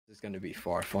This is gonna be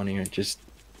far funnier. Just.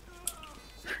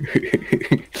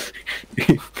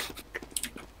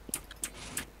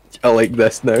 I like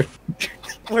this now.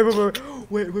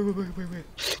 Wait.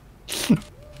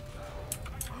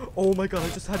 Oh my god, I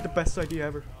just had the best idea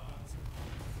ever.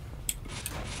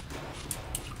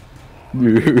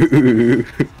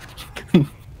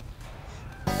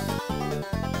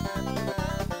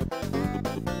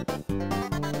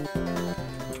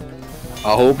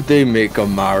 I hope they make a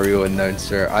Mario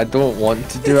announcer. I don't want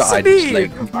to do It's it. I me, just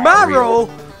like Mario. Mario.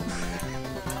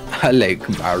 I like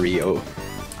Mario.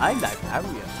 I like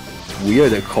Mario. We are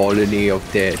the colony of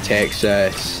the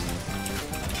Texas.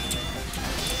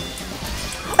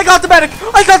 I got the medic!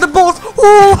 I got the balls!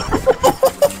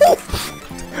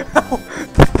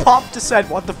 The pop just said,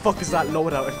 what the fuck is that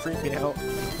loadout? It freaked me out.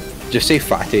 Just say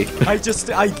fatty. I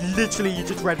literally, you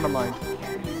just read my mind.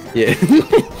 Yeah.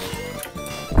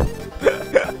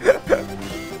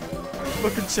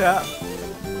 Look in chat.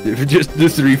 Just the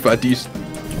three fatties.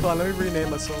 Hold on, let me rename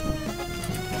myself.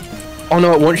 Oh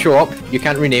no, it won't show up. You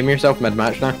can't rename yourself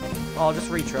mid-match now. Oh, I'll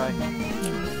just retry.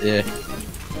 Yeah.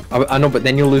 I know, but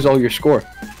then you'll lose all your score.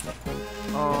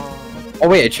 Oh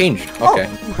wait, it changed. Okay.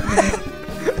 Oh.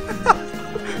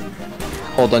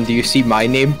 Hold on, do you see my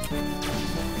name?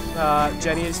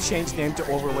 Jenny has changed name to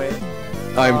overweight.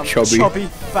 I'm chubby. Chubby,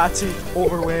 fatty,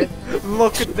 overweight.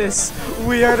 Look at this.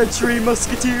 We are the Three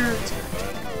Musketeers.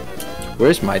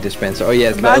 Where's my dispenser? Oh yeah,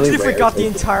 it's Imagine if we right got the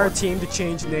outside. entire team to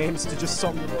change names to just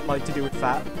something like to do with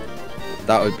fat.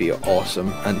 That would be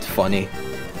awesome and funny.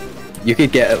 You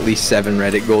could get at least 7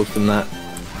 Reddit gold from that.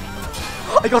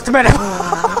 I got the medic!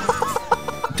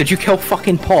 Did you kill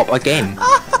fucking Pop again?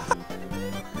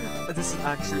 This is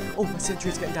actually... Oh, my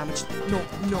sentry is getting damaged. No.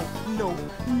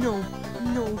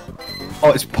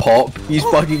 Oh, it's Pop. He's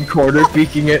fucking corner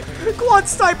peeking it. Go on,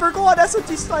 sniper! Go on,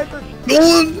 SMG sniper!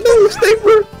 No,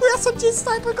 sniper! The SMG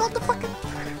sniper got the fucking...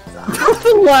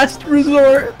 The last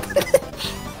resort.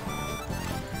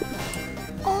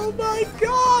 Oh my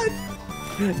god!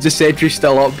 The sentry's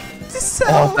still up.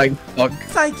 Oh, thank fuck.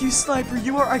 Thank you, sniper.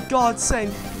 You are a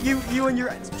godsend. You and your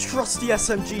trusty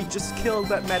SMG just killed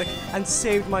that medic and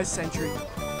saved my sentry.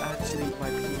 Actually, my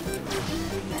people.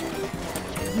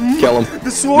 Kill him.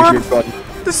 The swarm. Use your gun.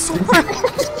 The swarm.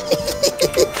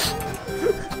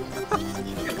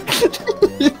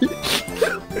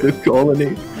 The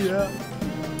colony. Yeah.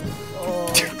 Oh.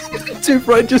 Too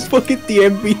bright, just fucking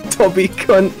DM me, Tubby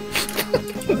cunt.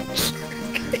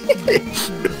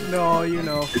 No, you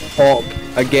know. Pop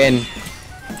again.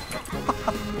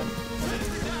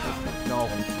 No,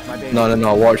 my baby.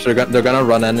 No. Watch, they're gonna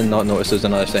run in and not notice there's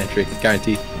another sentry.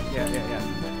 Guaranteed. Yeah.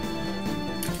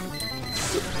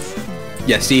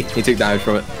 Yeah, see, he took damage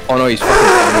from it. Oh no, he's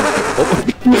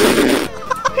fucking.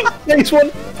 Oh. Nice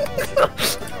one.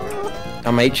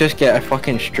 I might just get a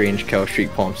fucking strange kill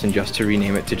streak Pomson just to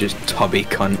rename it to just Tubby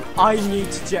cunt. I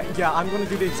need to yeah, I'm gonna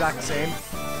do the exact same.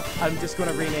 I'm just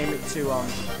gonna rename it to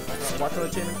what do I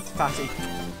change it? Fatty.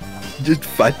 Just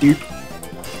fatty.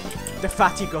 The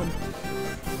fatty gun.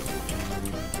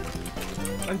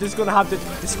 I'm just gonna have the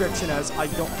description as I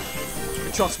don't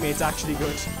trust me, it's actually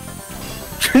good.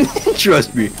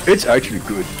 Trust me, it's actually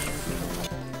good.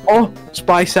 Oh,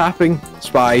 spy sapping.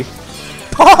 Spy.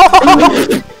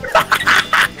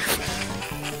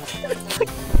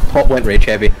 Pop went rage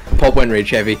heavy.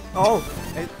 Oh,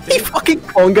 He fucking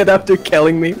congaed after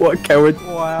killing me. What a coward.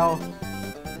 wow.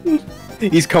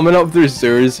 He's coming up through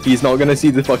sewers. He's not gonna see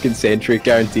the fucking sentry,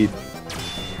 guaranteed.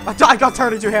 I got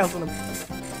 32 health on him.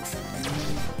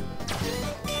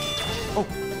 Oh,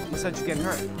 my sentry's getting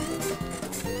hurt.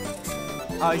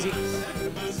 Oh, is he?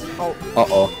 Oh.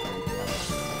 Uh-oh.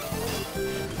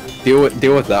 Deal with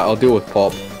that. I'll deal with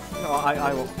Pop. No,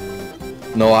 I will.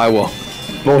 No, I will.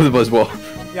 Both of us will.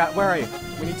 Yeah, where are you?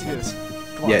 We need to do this.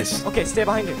 Come on. Yes. Okay, stay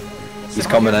behind him. He's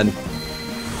coming in.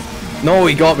 No,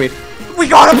 he got me. We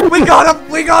got him! We got him!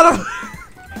 We got him!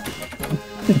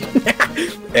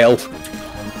 Elf.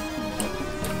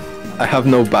 I have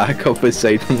no backup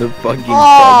aside from the fucking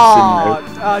Oh,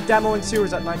 Pomson now. Demo and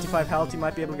Sewers at 95 health. You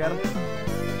might be able to get him.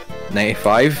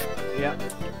 95? Yeah.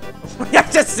 I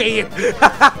just see you!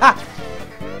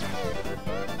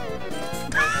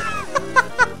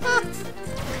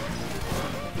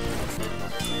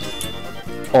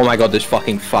 Oh my god, there's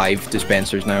fucking 5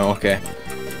 dispensers now, okay.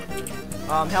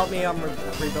 Help me, I'm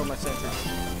rebuild my sentry.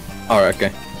 Alright,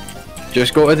 okay.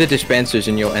 Just go to the dispensers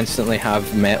and you'll instantly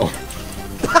have metal.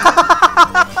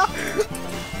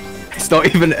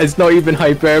 It's not even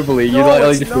hyperbole, you No,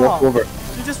 literally it's just not. walk over.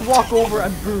 You just walk over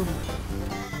and boom.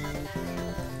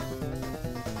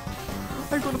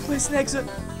 I'm gonna place an exit.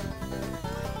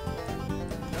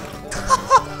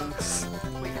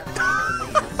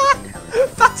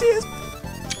 TS.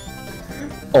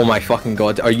 Oh my fucking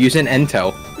god. Are you using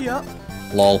intel? Yeah.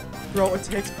 Lol. Bro, it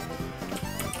takes.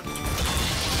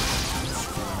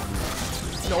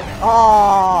 No.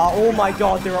 Ah! Oh my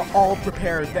god, they were all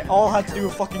prepared. They all had to do a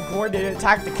fucking coordinated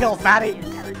attack to kill Fatty.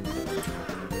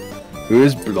 Who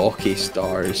is Blocky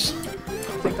Stars? I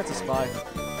think that's a spy.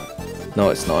 No,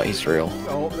 it's not. He's real.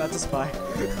 Oh, that's a spy.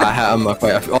 I hit him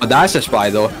quite a few. Oh, that's a spy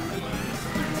though.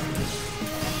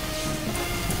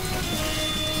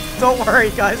 Don't worry,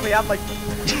 guys. We have like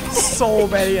so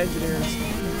many engineers.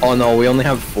 Oh no, we only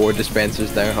have 4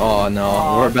 dispensers there. Oh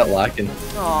no, we're a bit lacking.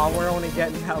 Oh, we're only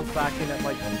getting health back in at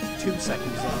like 2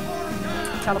 seconds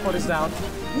now. Teleporter's down.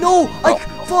 No!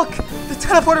 Fuck! The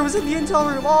teleporter was in the intel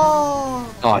room! Oh!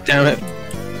 Oh, damn it.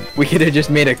 We could have just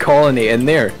made a colony in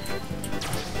there.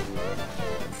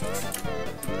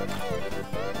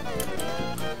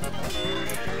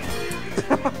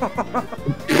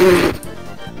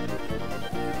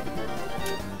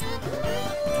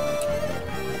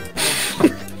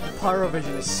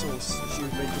 Pyrovision is so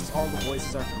stupid, just all the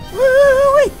voices are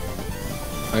woo-wee!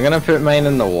 I'm gonna put mine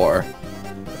in the water.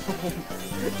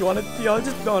 Do you wanna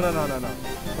just no.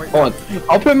 Wait, Hold on.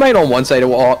 I'll put mine on one side of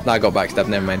water. Oh, no, I got backstabbed,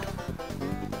 never mind.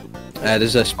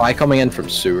 There's a spy coming in from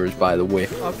sewers, by the way.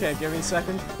 Okay, give me a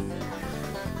second.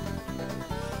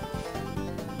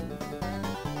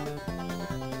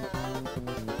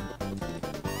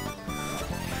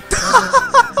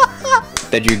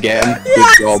 Did you get him?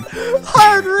 Yes! Good job.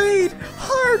 Hard read!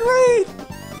 Hard read!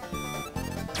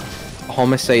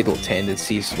 Homicidal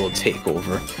tendencies will take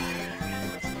over.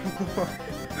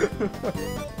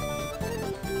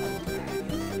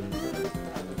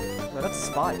 No, that's a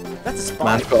spy. That's a spy.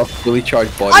 Man's got a fully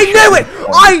charged body. I knew it!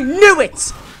 I knew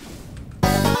it!